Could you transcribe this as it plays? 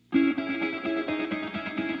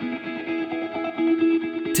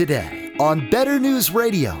Today on Better News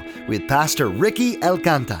Radio with Pastor Ricky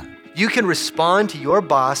Alcantar. You can respond to your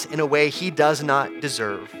boss in a way he does not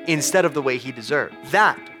deserve instead of the way he deserves.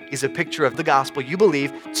 That is a picture of the gospel you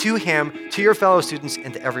believe to him, to your fellow students,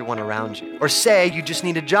 and to everyone around you. Or say you just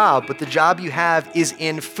need a job, but the job you have is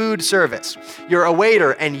in food service. You're a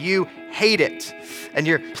waiter and you hate it. And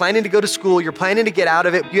you're planning to go to school, you're planning to get out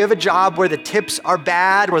of it. You have a job where the tips are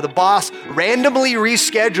bad, where the boss randomly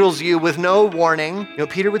reschedules you with no warning. You know what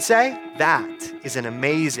Peter would say? That is an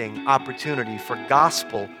amazing opportunity for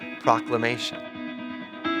gospel proclamation.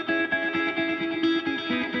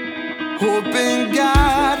 Hope in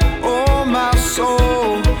God, oh my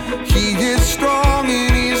soul. He is strong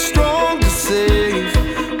and he is strong to save.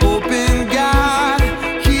 Hope in God,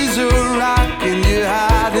 he's a rock in your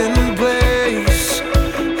hiding place.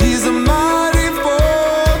 He's a mighty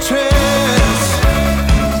fortress.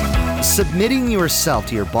 Submitting yourself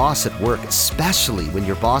to your boss at work, especially when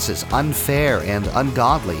your boss is unfair and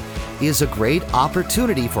ungodly, is a great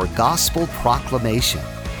opportunity for gospel proclamation.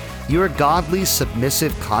 Your godly,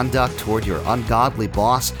 submissive conduct toward your ungodly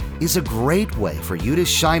boss is a great way for you to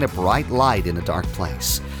shine a bright light in a dark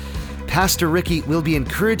place. Pastor Ricky will be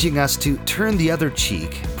encouraging us to turn the other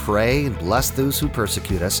cheek, pray and bless those who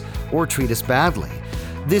persecute us or treat us badly.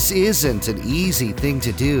 This isn't an easy thing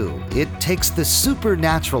to do. It takes the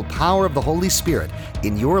supernatural power of the Holy Spirit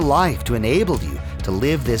in your life to enable you to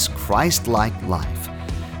live this Christ-like life.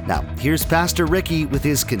 Now, here's Pastor Ricky with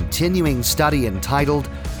his continuing study entitled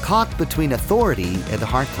Caught Between Authority and the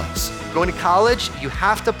Hard Place. Going to college, you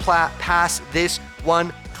have to pass this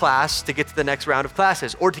one class to get to the next round of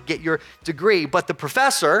classes or to get your degree. But the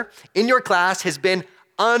professor in your class has been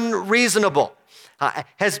unreasonable.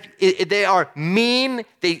 They are mean.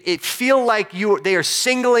 They feel like they are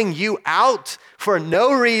singling you out for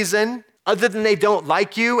no reason other than they don't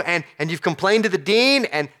like you, and you've complained to the dean,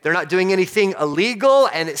 and they're not doing anything illegal,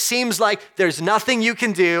 and it seems like there's nothing you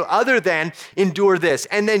can do other than endure this.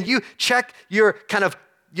 And then you check your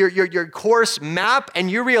course map,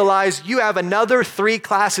 and you realize you have another 3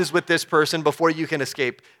 classes with this person before you can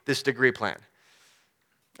escape this degree plan.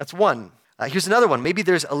 That's one. Here's another one. Maybe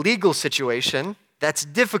there's a legal situation that's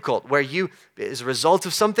difficult, where you, as a result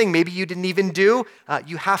of something maybe you didn't even do,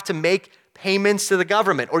 you have to make payments to the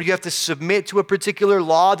government, or you have to submit to a particular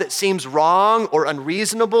law that seems wrong or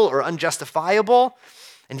unreasonable or unjustifiable,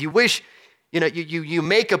 and you wish, you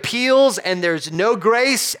make appeals and there's no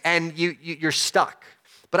grace and you're stuck.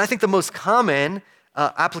 But I think the most common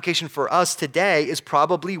application for us today is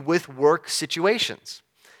probably with work situations.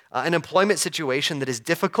 An employment situation that is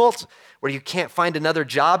difficult, where you can't find another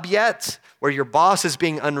job yet, where your boss is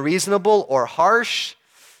being unreasonable or harsh,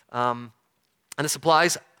 and this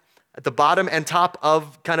applies at the bottom and top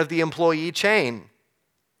of kind of the employee chain.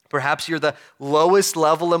 Perhaps you're the lowest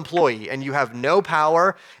level employee and you have no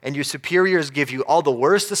power and your superiors give you all the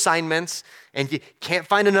worst assignments and you can't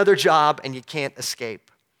find another job and you can't escape.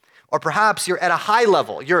 Or perhaps you're at a high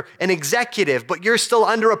level, you're an executive, but you're still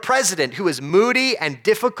under a president who is moody and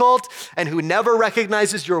difficult and who never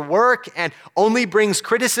recognizes your work and only brings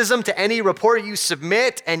criticism to any report you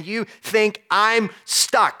submit, and you think, I'm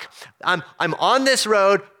stuck. I'm on this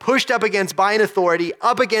road, pushed up against by an authority,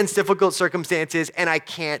 up against difficult circumstances, and I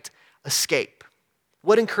can't escape.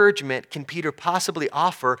 What encouragement can Peter possibly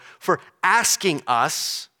offer for asking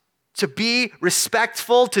us to be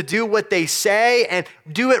respectful, to do what they say, and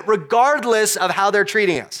do it regardless of how they're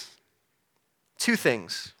treating us? 2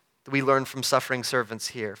 things that we learn from suffering servants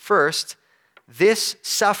here. First, this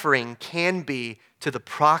suffering can be to the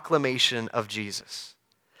proclamation of Jesus.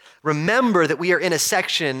 Remember that we are in a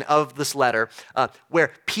section of this letter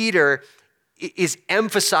where Peter is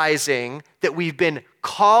emphasizing that we've been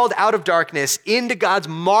called out of darkness into God's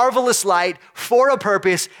marvelous light for a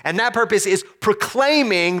purpose, and that purpose is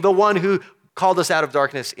proclaiming the one who called us out of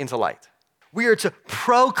darkness into light. We are to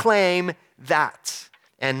proclaim that.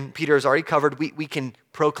 And Peter has already covered, we can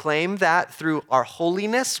proclaim that through our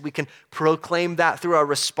holiness. We can proclaim that through our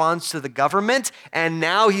response to the government. And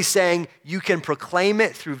now he's saying you can proclaim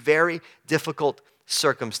it through very difficult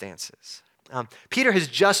circumstances. Peter has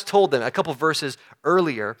just told them a couple verses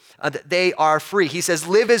earlier that they are free. He says,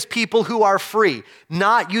 live as people who are free,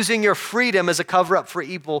 not using your freedom as a cover-up for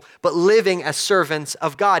evil, but living as servants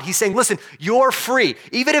of God. He's saying, listen, you're free.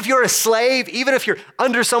 Even if you're a slave, even if you're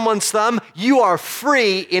under someone's thumb, you are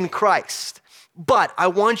free in Christ. But I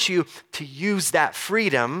want you to use that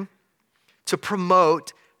freedom to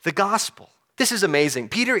promote the gospel. This is amazing.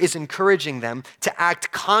 Peter is encouraging them to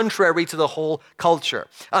act contrary to the whole culture.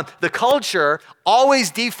 The culture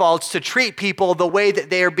always defaults to treat people the way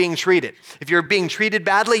that they are being treated. If you're being treated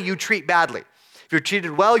badly, you treat badly. If you're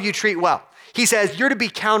treated well, you treat well. He says you're to be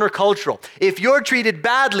countercultural. If you're treated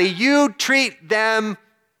badly, you treat them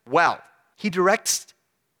well. He directs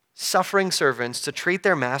suffering servants to treat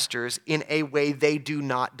their masters in a way they do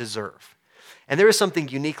not deserve. And there is something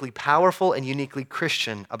uniquely powerful and uniquely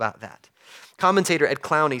Christian about that. Commentator Ed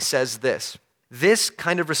Clowney says this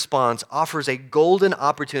kind of response offers a golden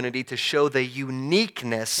opportunity to show the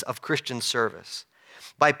uniqueness of Christian service.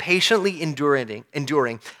 By patiently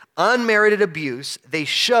enduring unmerited abuse, they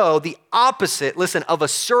show the opposite, of a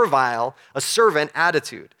servant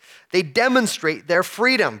attitude. They demonstrate their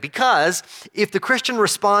freedom because if the Christian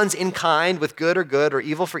responds in kind with good or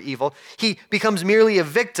evil for evil, he becomes merely a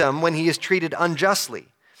victim when he is treated unjustly.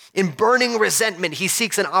 In burning resentment, he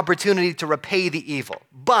seeks an opportunity to repay the evil.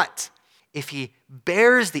 But if he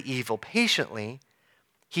bears the evil patiently,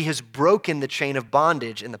 he has broken the chain of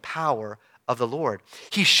bondage in the power of the Lord.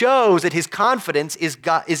 He shows that his confidence is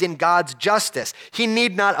in God's justice. He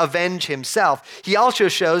need not avenge himself. He also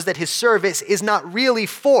shows that his service is not really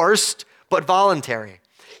forced, but voluntary.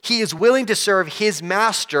 He is willing to serve his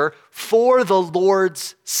master for the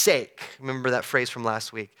Lord's sake. Remember that phrase from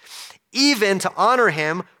last week. Even to honor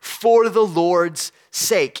him for the Lord's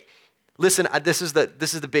sake. Listen, this is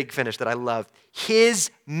the big finish that I love.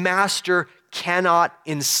 His master cannot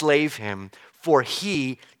enslave him, for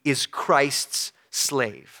he is Christ's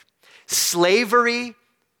slave. Slavery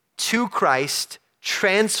to Christ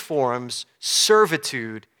transforms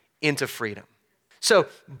servitude into freedom. So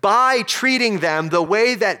by treating them the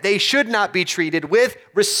way that they should not be treated, with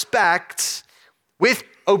respect, with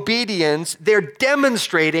obedience, they're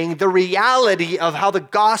demonstrating the reality of how the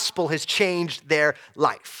gospel has changed their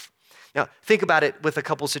life. Now, think about it with a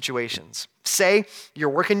couple situations. Say you're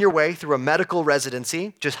working your way through a medical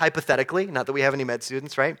residency, just hypothetically, not that we have any med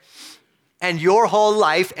students, right? And your whole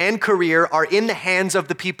life and career are in the hands of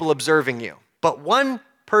the people observing you. But one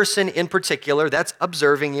person in particular that's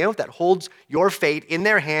observing you, that holds your fate in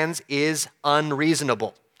their hands, is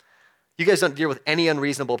unreasonable. You guys don't deal with any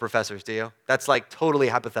unreasonable professors, do you? That's like totally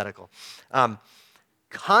hypothetical.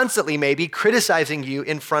 Constantly maybe criticizing you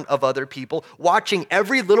in front of other people, watching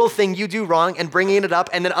every little thing you do wrong and bringing it up,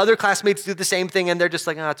 and then other classmates do the same thing and they're just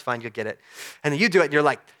like, oh, it's fine, you'll get it. And then you do it and they're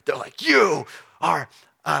like, you are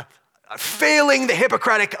failing the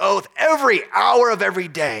Hippocratic Oath every hour of every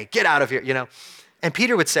day. Get out of here, you know. And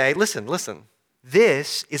Peter would say, listen,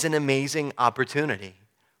 this is an amazing opportunity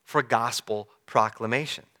for gospel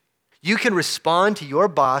proclamation. You can respond to your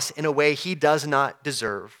boss in a way he does not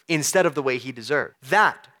deserve instead of the way he deserves.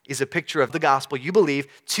 That is a picture of the gospel you believe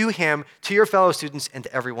to him, to your fellow students, and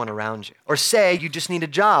to everyone around you. Or say you just need a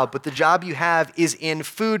job, but the job you have is in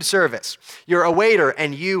food service. You're a waiter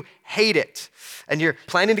and you hate it. And you're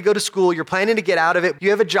planning to go to school, you're planning to get out of it. You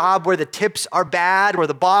have a job where the tips are bad, where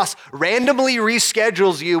the boss randomly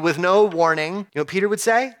reschedules you with no warning. You know what Peter would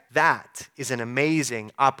say? That is an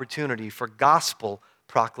amazing opportunity for gospel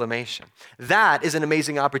proclamation. That is an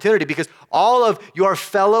amazing opportunity because all of your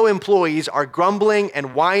fellow employees are grumbling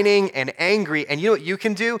and whining and angry. And you know what you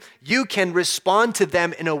can do? You can respond to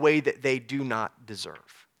them in a way that they do not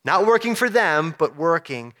deserve. Not working for them, but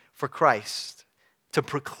working for Christ to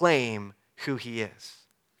proclaim who he is.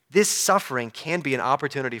 This suffering can be an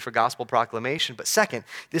opportunity for gospel proclamation, but second,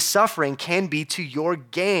 this suffering can be to your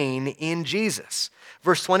gain in Jesus.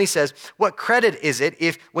 Verse 20 says, what credit is it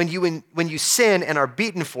if when you sin and are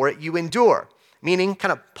beaten for it, you endure? Meaning,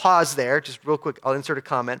 kind of pause there, just real quick, I'll insert a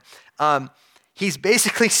comment. He's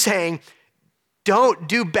basically saying, don't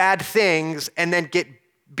do bad things and then get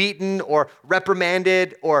beaten or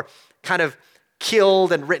reprimanded or kind of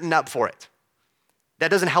killed and written up for it. That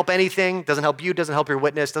doesn't help anything, doesn't help you, doesn't help your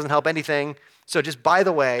witness, doesn't help anything. So just by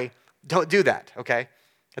the way, don't do that, okay?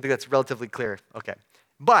 I think that's relatively clear, okay.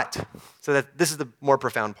 But, so that this is the more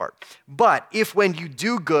profound part. But if when you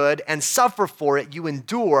do good and suffer for it, you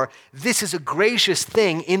endure, this is a gracious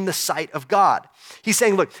thing in the sight of God. He's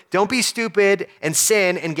saying, look, don't be stupid and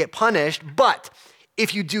sin and get punished, but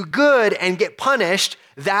if you do good and get punished,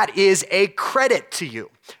 that is a credit to you.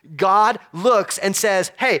 God looks and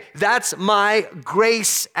says, hey, that's my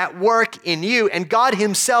grace at work in you, and God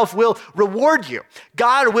himself will reward you.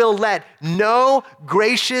 God will let no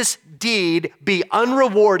gracious deed be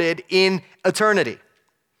unrewarded in eternity.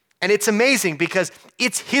 And it's amazing because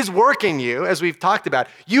it's his work in you, as we've talked about.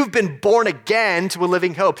 You've been born again to a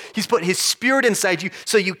living hope. He's put his spirit inside you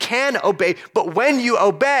so you can obey. But when you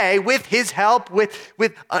obey with his help, with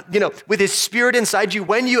his spirit inside you,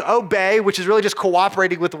 when you obey, which is really just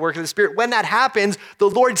cooperating with the work of the Spirit, when that happens, the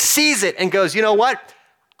Lord sees it and goes, you know what?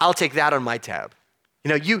 I'll take that on my tab. You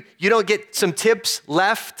know, you don't get some tips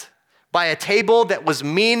left by a table that was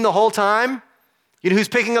mean the whole time. You know who's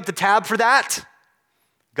picking up the tab for that?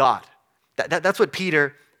 God. That's what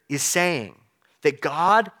Peter is saying, that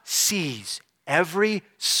God sees every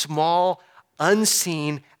small,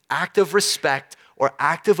 unseen act of respect or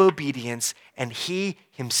act of obedience, and he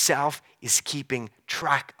himself is keeping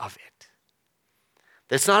track of it.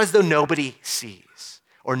 It's not as though nobody sees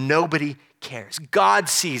or nobody cares. God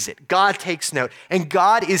sees it. God takes note. And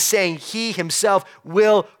God is saying he himself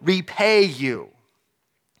will repay you.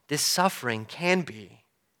 This suffering can be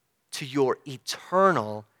to your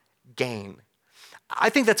eternal gain. I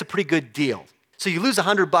think that's a pretty good deal. So you lose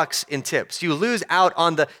 $100 in tips. You lose out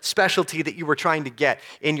on the specialty that you were trying to get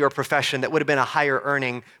in your profession that would have been a higher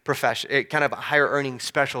earning profession, kind of a higher earning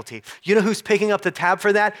specialty. You know who's picking up the tab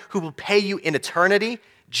for that? Who will pay you in eternity?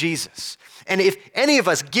 Jesus. And if any of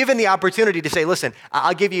us given the opportunity to say, listen,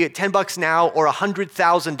 I'll give you $10 now or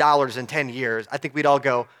 $100,000 in 10 years, I think we'd all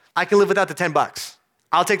go, I can live without the $10.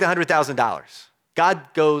 I'll take the $100,000.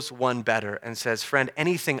 God goes one better and says, friend,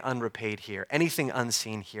 anything unrepaid here, anything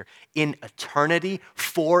unseen here, in eternity,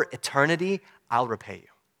 for eternity, I'll repay you.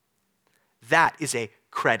 That is a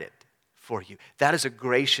credit for you. That is a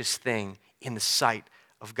gracious thing in the sight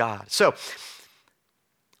of God. So,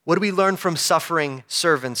 what do we learn from suffering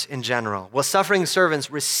servants in general? Well, suffering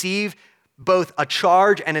servants receive both a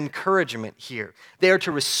charge and encouragement here. They are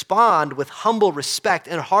to respond with humble respect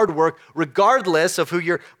and hard work, regardless of who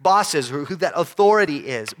your boss is or who that authority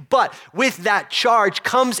is. But with that charge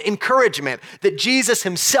comes encouragement that Jesus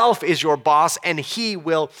himself is your boss and he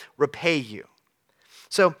will repay you.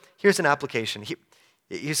 So here's an application.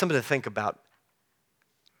 Here's something to think about.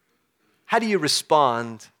 How do you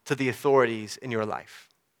respond to the authorities in your life?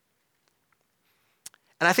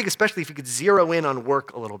 And I think especially if you could zero in on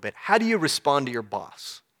work a little bit, how do you respond to your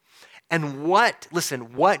boss? And what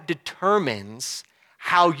determines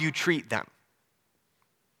how you treat them?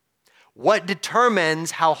 What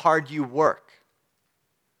determines how hard you work?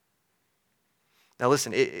 Now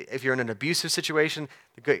listen, if you're in an abusive situation,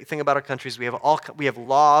 the great thing about our country is we have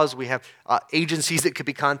laws, we have agencies that could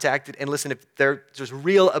be contacted. And listen, if there's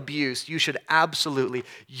real abuse, you should absolutely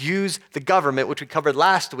use the government, which we covered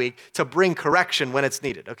last week, to bring correction when it's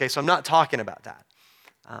needed. Okay, so I'm not talking about that.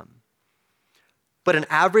 But an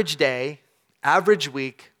average day, average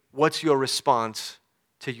week, what's your response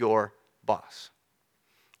to your boss?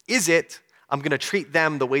 Is it, I'm going to treat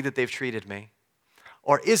them the way that they've treated me?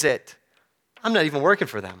 Or is it, I'm not even working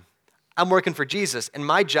for them. I'm working for Jesus. And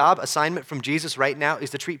my job assignment from Jesus right now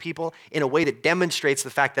is to treat people in a way that demonstrates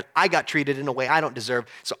the fact that I got treated in a way I don't deserve,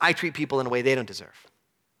 so I treat people in a way they don't deserve.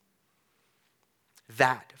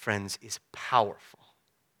 That, friends, is powerful.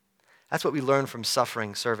 That's what we learn from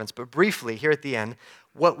suffering servants. But briefly, here at the end,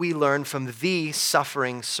 what we learn from the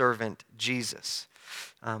suffering servant, Jesus.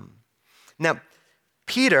 Now,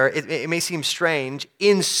 Peter, it may seem strange,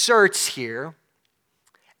 inserts here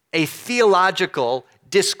a theological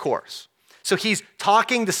discourse. So he's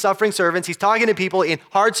talking to suffering servants, he's talking to people in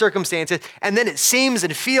hard circumstances, and then it seems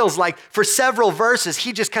and feels like for several verses,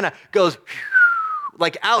 he just kind of goes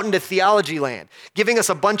like out into theology land, giving us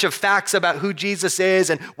a bunch of facts about who Jesus is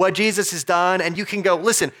and what Jesus has done, and you can go,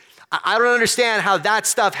 listen, I don't understand how that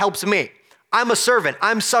stuff helps me. I'm a servant,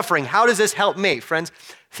 I'm suffering, how does this help me? Friends,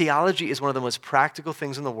 theology is one of the most practical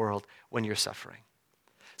things in the world when you're suffering.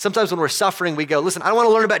 Sometimes when we're suffering, we go, listen, I don't want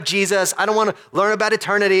to learn about Jesus. I don't want to learn about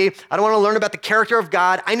eternity. I don't want to learn about the character of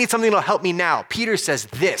God. I need something that'll help me now. Peter says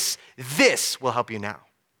this will help you now.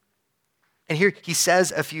 And here he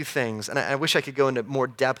says a few things, and I wish I could go into more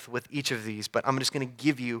depth with each of these, but I'm just going to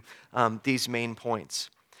give you these main points.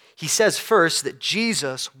 He says first that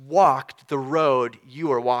Jesus walked the road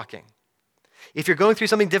you are walking. If you're going through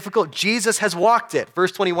something difficult, Jesus has walked it.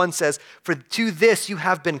 Verse 21 says, for to this you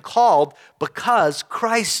have been called because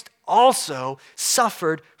Christ also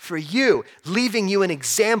suffered for you, leaving you an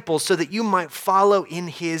example so that you might follow in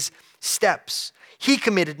his steps. He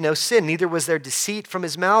committed no sin, neither was there deceit from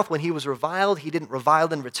his mouth. When he was reviled, he didn't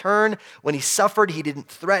revile in return. When he suffered, he didn't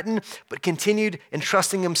threaten, but continued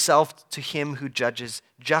entrusting himself to him who judges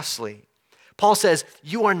justly. Paul says,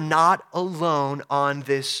 you are not alone on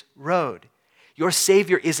this road. Your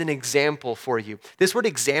Savior is an example for you. This word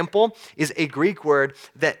example is a Greek word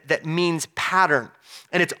that means pattern.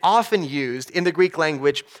 And it's often used in the Greek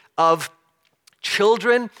language of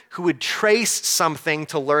children who would trace something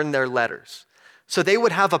to learn their letters. So they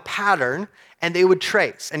would have a pattern and they would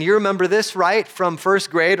trace. And you remember this, right, from first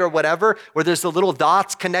grade or whatever, where there's the little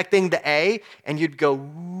dots connecting the A, and you'd go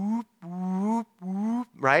whoop, whoop, whoop,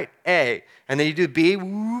 right? A. And then you do B,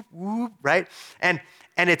 whoop, whoop, right? And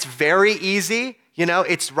it's very easy,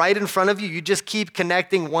 it's right in front of you. You just keep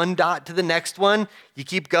connecting one dot to the next one. You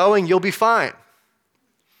keep going, you'll be fine.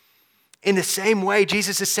 In the same way,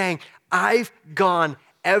 Jesus is saying, I've gone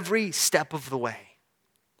every step of the way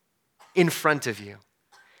in front of you,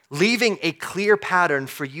 leaving a clear pattern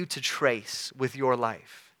for you to trace with your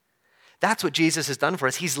life. That's what Jesus has done for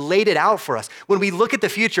us. He's laid it out for us. When we look at the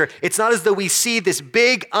future, it's not as though we see this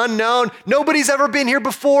big unknown, nobody's ever been here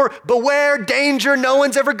before, beware, danger, no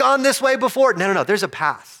one's ever gone this way before. No, there's a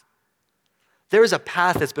path. There is a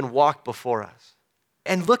path that's been walked before us.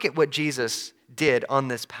 And look at what Jesus did on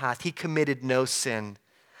this path. He committed no sin.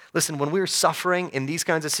 Listen, when we're suffering in these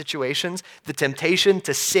kinds of situations, the temptation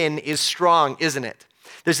to sin is strong, isn't it?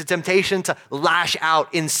 There's a temptation to lash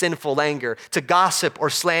out in sinful anger, to gossip or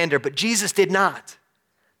slander, but Jesus did not.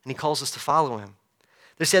 And he calls us to follow him.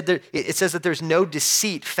 It says that there's no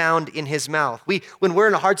deceit found in his mouth. When we're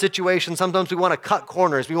in a hard situation, sometimes we want to cut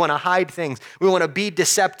corners, we want to hide things, we want to be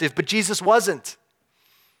deceptive, but Jesus wasn't.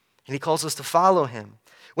 And he calls us to follow him.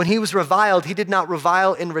 When he was reviled, he did not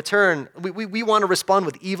revile in return. We want to respond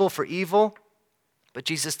with evil for evil, but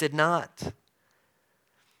Jesus did not.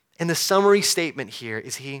 And the summary statement here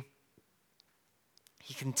is he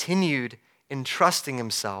continued entrusting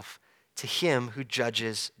himself to him who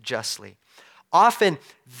judges justly. Often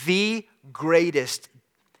the greatest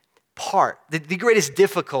part, the greatest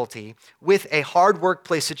difficulty with a hard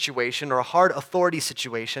workplace situation or a hard authority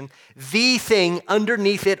situation, the thing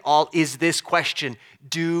underneath it all is this question: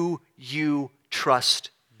 do you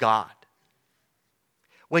trust God?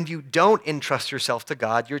 When you don't entrust yourself to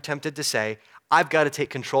God, you're tempted to say, I've got to take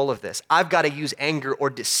control of this. I've got to use anger or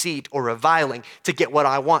deceit or reviling to get what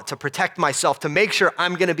I want, to protect myself, to make sure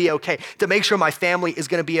I'm going to be okay, to make sure my family is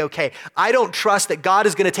going to be okay. I don't trust that God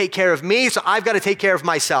is going to take care of me, so I've got to take care of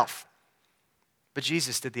myself. But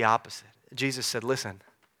Jesus did the opposite. Jesus said, listen,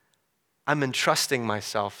 I'm entrusting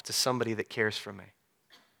myself to somebody that cares for me.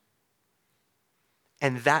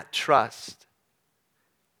 And that trust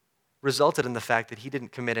resulted in the fact that he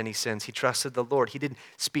didn't commit any sins. He trusted the Lord. He didn't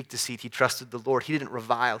speak deceit. He trusted the Lord. He didn't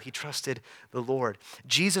revile. He trusted the Lord.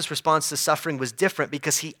 Jesus' response to suffering was different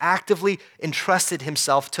because he actively entrusted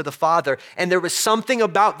himself to the Father. And there was something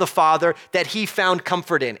about the Father that he found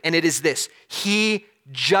comfort in. And it is this: he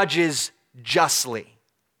judges justly.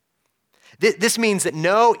 This means that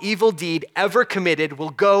no evil deed ever committed will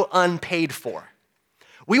go unpaid for.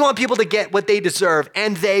 We want people to get what they deserve,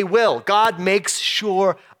 and they will. God makes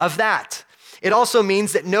sure of that. It also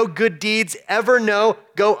means that no good deeds ever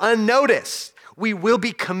go unnoticed. We will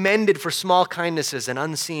be commended for small kindnesses and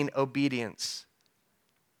unseen obedience.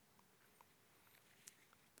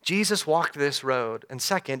 Jesus walked this road. And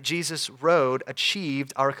second, Jesus' road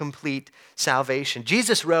achieved our complete salvation.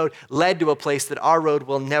 Jesus' road led to a place that our road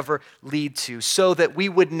will never lead to, so that we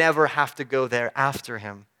would never have to go there after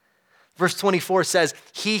him. Verse 24 says,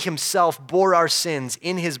 he himself bore our sins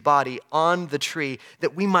in his body on the tree,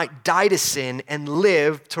 that we might die to sin and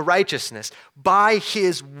live to righteousness. By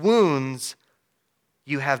his wounds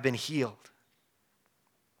you have been healed.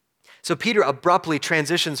 So Peter abruptly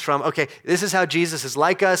transitions from, okay, this is how Jesus is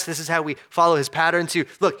like us, this is how we follow his pattern, to,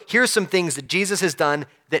 look, here's some things that Jesus has done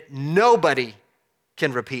that nobody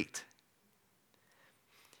can repeat.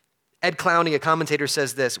 Ed Clowney, a commentator,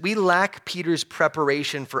 says this: we lack Peter's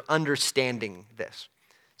preparation for understanding this.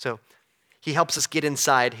 So he helps us get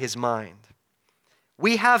inside his mind.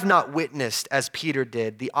 We have not witnessed, as Peter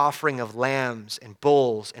did, the offering of lambs and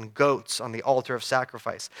bulls and goats on the altar of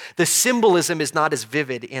sacrifice. The symbolism is not as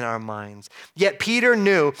vivid in our minds. Yet Peter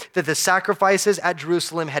knew that the sacrifices at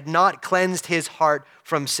Jerusalem had not cleansed his heart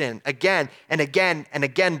from sin. Again and again and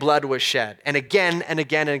again, blood was shed. And again and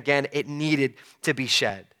again and again, it needed to be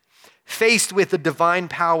shed. Faced with the divine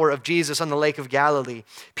power of Jesus on the Lake of Galilee,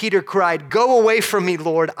 Peter cried, "Go away from me,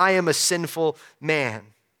 Lord, I am a sinful man."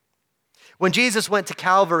 When Jesus went to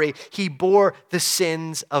Calvary, he bore the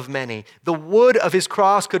sins of many. The wood of his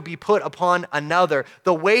cross could be put upon another.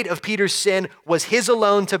 The weight of Peter's sin was his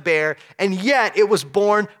alone to bear, and yet it was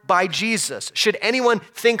borne by Jesus. Should anyone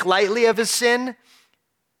think lightly of his sin?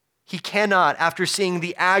 He cannot, after seeing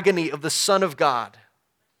the agony of the Son of God.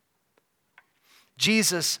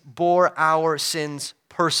 Jesus bore our sins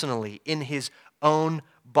personally in his own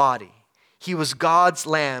body. He was God's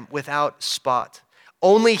lamb without spot.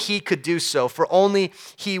 Only he could do so, for only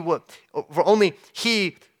he was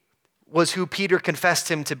who Peter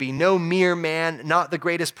confessed him to be. No mere man, not the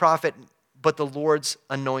greatest prophet, but the Lord's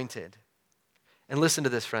anointed. And listen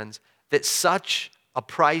to this, friends, that such a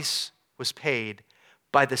price was paid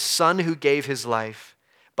by the Son who gave his life,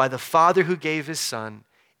 by the Father who gave his Son,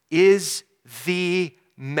 is the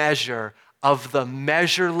measure of the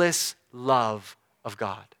measureless love of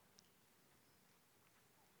God.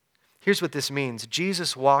 Here's what this means.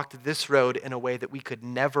 Jesus walked this road in a way that we could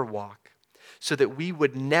never walk. so that we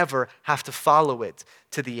would never have to follow it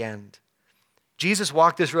to the end. Jesus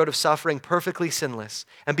walked this road of suffering perfectly sinless,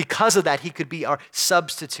 and because of that, he could be our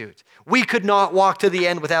substitute. We could not walk to the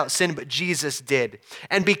end without sin, but Jesus did.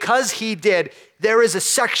 And because he did, there is a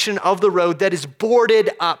section of the road that is boarded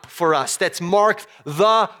up for us, that's marked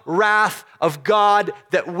the wrath of God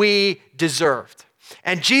that we deserved.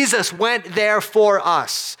 And Jesus went there for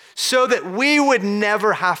us so that we would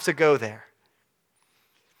never have to go there.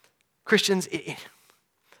 Christians,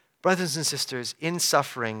 brothers and sisters, in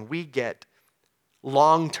suffering, we get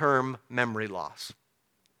long-term memory loss.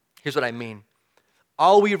 Here's what I mean.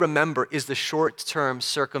 All we remember is the short-term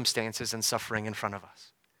circumstances and suffering in front of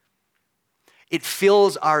us. It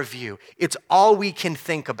fills our view. It's all we can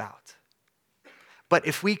think about. But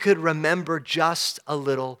if we could remember just a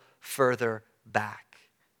little further back,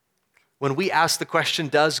 when we ask the question,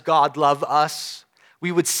 does God love us?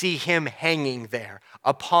 We would see him hanging there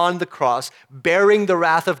upon the cross, bearing the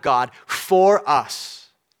wrath of God for us.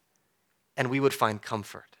 And we would find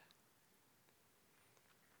comfort.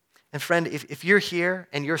 And friend, if you're here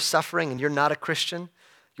and you're suffering and you're not a Christian,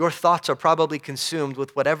 your thoughts are probably consumed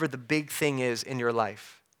with whatever the big thing is in your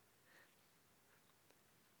life.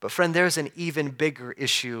 But friend, there's an even bigger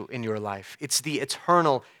issue in your life. It's the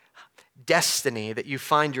eternal destiny that you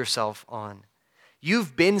find yourself on.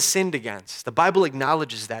 You've been sinned against. The Bible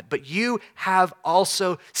acknowledges that. But you have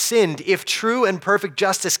also sinned. If true and perfect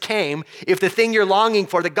justice came, if the thing you're longing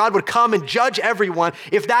for, that God would come and judge everyone,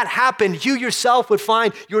 if that happened, you yourself would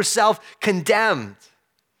find yourself condemned.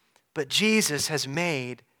 But Jesus has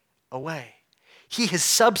made a way. He has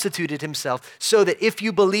substituted himself so that if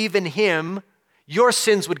you believe in him, your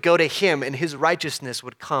sins would go to him and his righteousness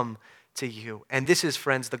would come to you. And this is,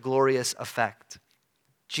 friends, the glorious effect.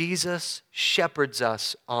 Jesus shepherds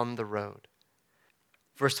us on the road.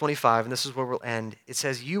 Verse 25, and this is where we'll end. It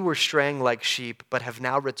says, you were straying like sheep, but have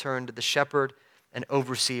now returned to the shepherd and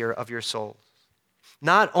overseer of your souls.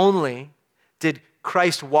 Not only did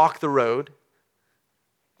Christ walk the road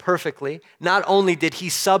perfectly, not only did he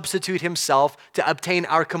substitute himself to obtain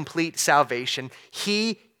our complete salvation,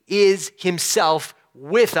 he is himself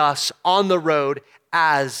with us on the road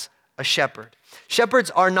as a shepherd. Shepherds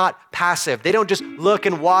are not passive. They don't just look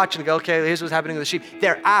and watch and go, okay, here's what's happening to the sheep.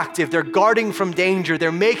 They're active. They're guarding from danger. They're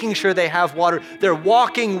making sure they have water. They're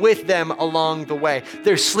walking with them along the way.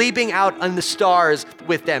 They're sleeping out on the stars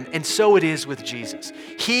with them. And so it is with Jesus.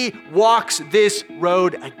 He walks this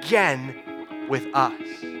road again with us.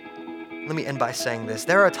 Let me end by saying this.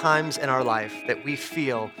 There are times in our life that we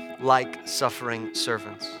feel like suffering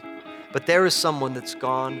servants. But there is someone that's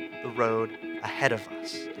gone the road ahead of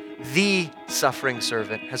us. The suffering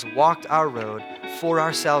servant has walked our road for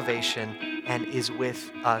our salvation and is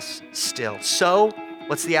with us still. So,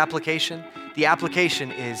 what's the application? The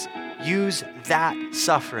application is use that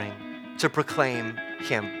suffering to proclaim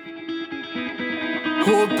him.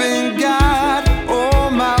 Hope in God,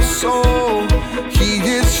 oh my soul. He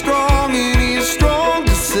is strong and he is strong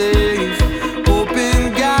to save. Hope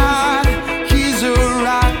in God, he's a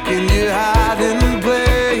rock in your hiding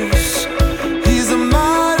place. He's a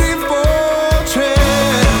mighty fortress.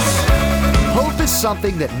 Hope is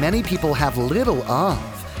something that many people have little of,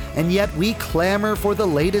 and yet we clamor for the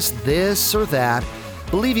latest this or that,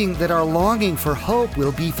 believing that our longing for hope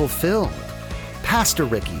will be fulfilled. Pastor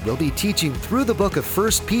Ricky will be teaching through the book of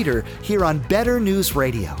 1 Peter here on Better News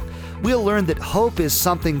Radio. We'll learn that hope is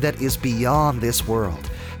something that is beyond this world,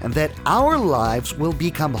 and that our lives will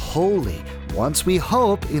become holy once we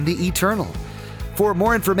hope in the eternal. For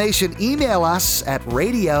more information, email us at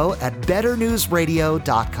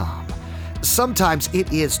radio@betternewsradio.com. Sometimes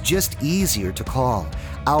it is just easier to call.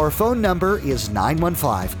 Our phone number is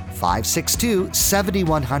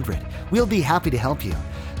 915-562-7100. We'll be happy to help you.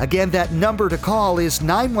 Again, that number to call is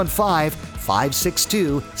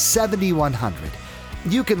 915-562-7100.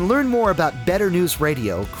 You can learn more about Better News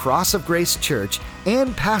Radio, Cross of Grace Church,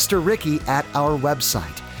 and Pastor Ricky at our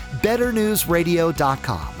website,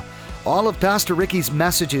 betternewsradio.com. All of Pastor Ricky's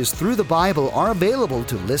messages through the Bible are available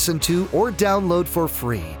to listen to or download for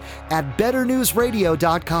free at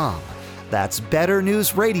betternewsradio.com. That's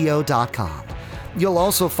betternewsradio.com. You'll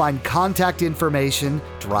also find contact information,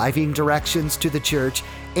 driving directions to the church,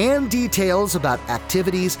 and details about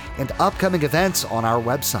activities and upcoming events on our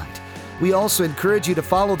website. We also encourage you to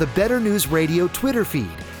follow the Better News Radio Twitter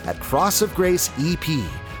feed at Cross of Grace EP,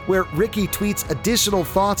 where Ricky tweets additional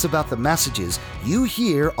thoughts about the messages you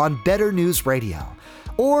hear on Better News Radio.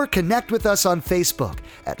 Or connect with us on Facebook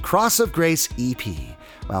at Cross of Grace EP.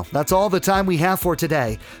 Well, that's all the time we have for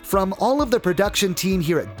today. From all of the production team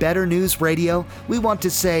here at Better News Radio, we want to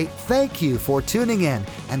say thank you for tuning in,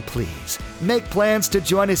 and please make plans to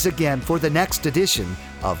join us again for the next edition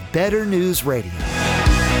of Better News Radio.